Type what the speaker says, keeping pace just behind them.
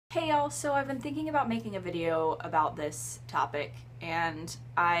Hey y'all, so I've been thinking about making a video about this topic and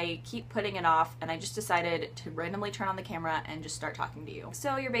I keep putting it off, and I just decided to randomly turn on the camera and just start talking to you.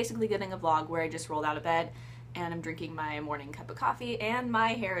 So you're basically getting a vlog where I just rolled out of bed and I'm drinking my morning cup of coffee and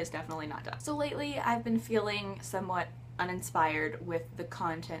my hair is definitely not done. So lately I've been feeling somewhat uninspired with the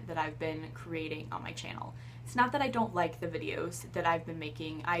content that I've been creating on my channel. It's not that I don't like the videos that I've been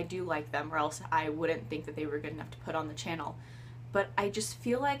making, I do like them, or else I wouldn't think that they were good enough to put on the channel. But I just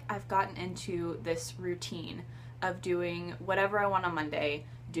feel like I've gotten into this routine of doing whatever I want on Monday,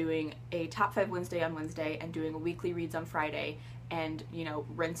 doing a top 5 Wednesday on Wednesday, and doing a weekly reads on Friday, and, you know,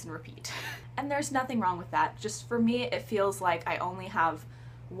 rinse and repeat. And there's nothing wrong with that. Just for me, it feels like I only have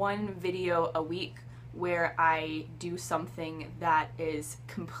one video a week where I do something that is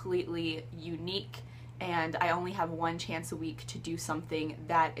completely unique, and I only have one chance a week to do something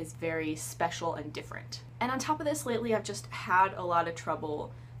that is very special and different. And on top of this, lately I've just had a lot of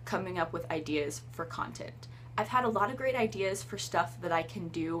trouble coming up with ideas for content. I've had a lot of great ideas for stuff that I can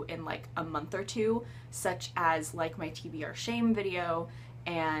do in like a month or two, such as like my TBR Shame video,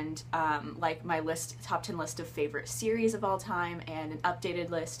 and like my top 10 list of favorite series of all time, and an updated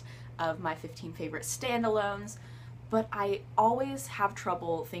list of my 15 favorite standalones. But I always have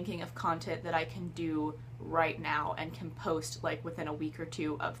trouble thinking of content that I can do right now and can post like within a week or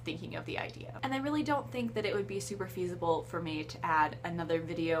two of thinking of the idea. And I really don't think that it would be super feasible for me to add another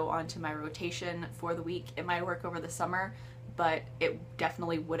video onto my rotation for the week. It might work over the summer, but it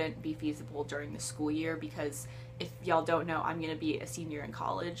definitely wouldn't be feasible during the school year, because if y'all don't know, I'm gonna be a senior in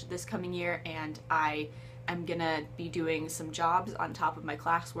college this coming year, and I'm gonna be doing some jobs on top of my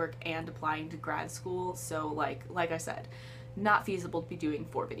classwork and applying to grad school, so like I said, not feasible to be doing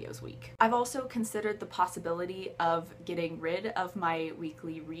 4 videos a week. I've also considered the possibility of getting rid of my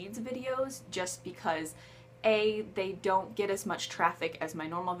weekly reads videos, just because A, they don't get as much traffic as my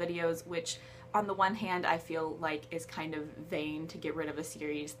normal videos, which on the one hand I feel like is kind of vain to get rid of a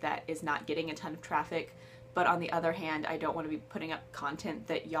series that is not getting a ton of traffic, but on the other hand, I don't want to be putting up content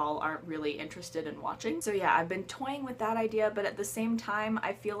that y'all aren't really interested in watching. So yeah, I've been toying with that idea, but at the same time,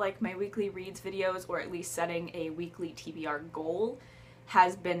 I feel like my weekly reads videos, or at least setting a weekly TBR goal,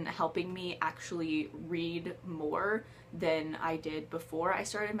 has been helping me actually read more than I did before I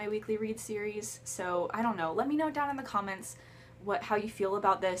started my weekly read series. So I don't know, let me know down in the comments how you feel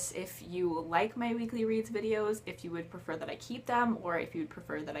about this, if you like my weekly reads videos, if you would prefer that I keep them, or if you'd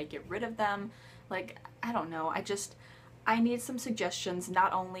prefer that I get rid of them. Like, I don't know, I need some suggestions,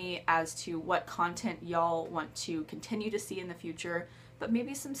 not only as to what content y'all want to continue to see in the future, but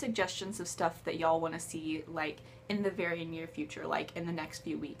maybe some suggestions of stuff that y'all want to see like in the very near future, like in the next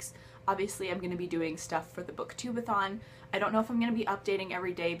few weeks. Obviously I'm going to be doing stuff for the Booktubeathon. I don't know if I'm going to be updating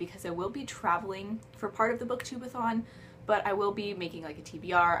every day because I will be traveling for part of the Booktubeathon, but I will be making like a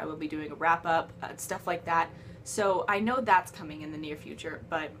TBR, I will be doing a wrap-up, stuff like that. So I know that's coming in the near future,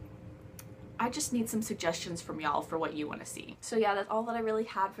 but I just need some suggestions from y'all for what you want to see. So yeah, that's all that I really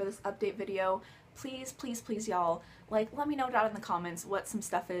had for this update video. Please, please, please y'all, like, let me know down in the comments what some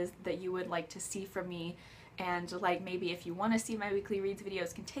stuff is that you would like to see from me, and like maybe if you want to see my weekly reads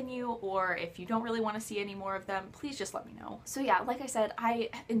videos continue, or if you don't really want to see any more of them, please just let me know. So yeah, like I said,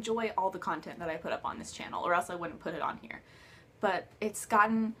 I enjoy all the content that I put up on this channel, or else I wouldn't put it on here. But it's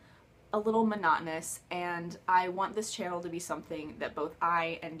gotten a little monotonous, and I want this channel to be something that both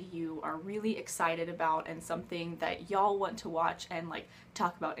I and you are really excited about, and something that y'all want to watch and like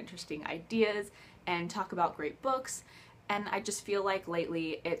talk about interesting ideas and talk about great books. And I just feel like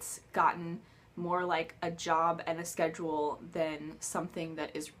lately it's gotten more like a job and a schedule than something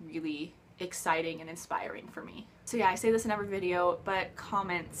that is really exciting and inspiring for me. So yeah, I say this in every video, but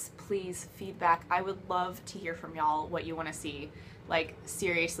comments, please, feedback. I would love to hear from y'all what you want to see. Like,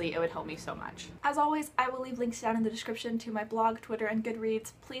 seriously, it would help me so much. As always, I will leave links down in the description to my blog, Twitter, and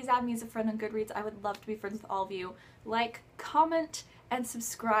Goodreads. Please add me as a friend on Goodreads. I would love to be friends with all of you. Like, comment, and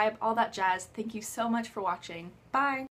subscribe, all that jazz. Thank you so much for watching. Bye!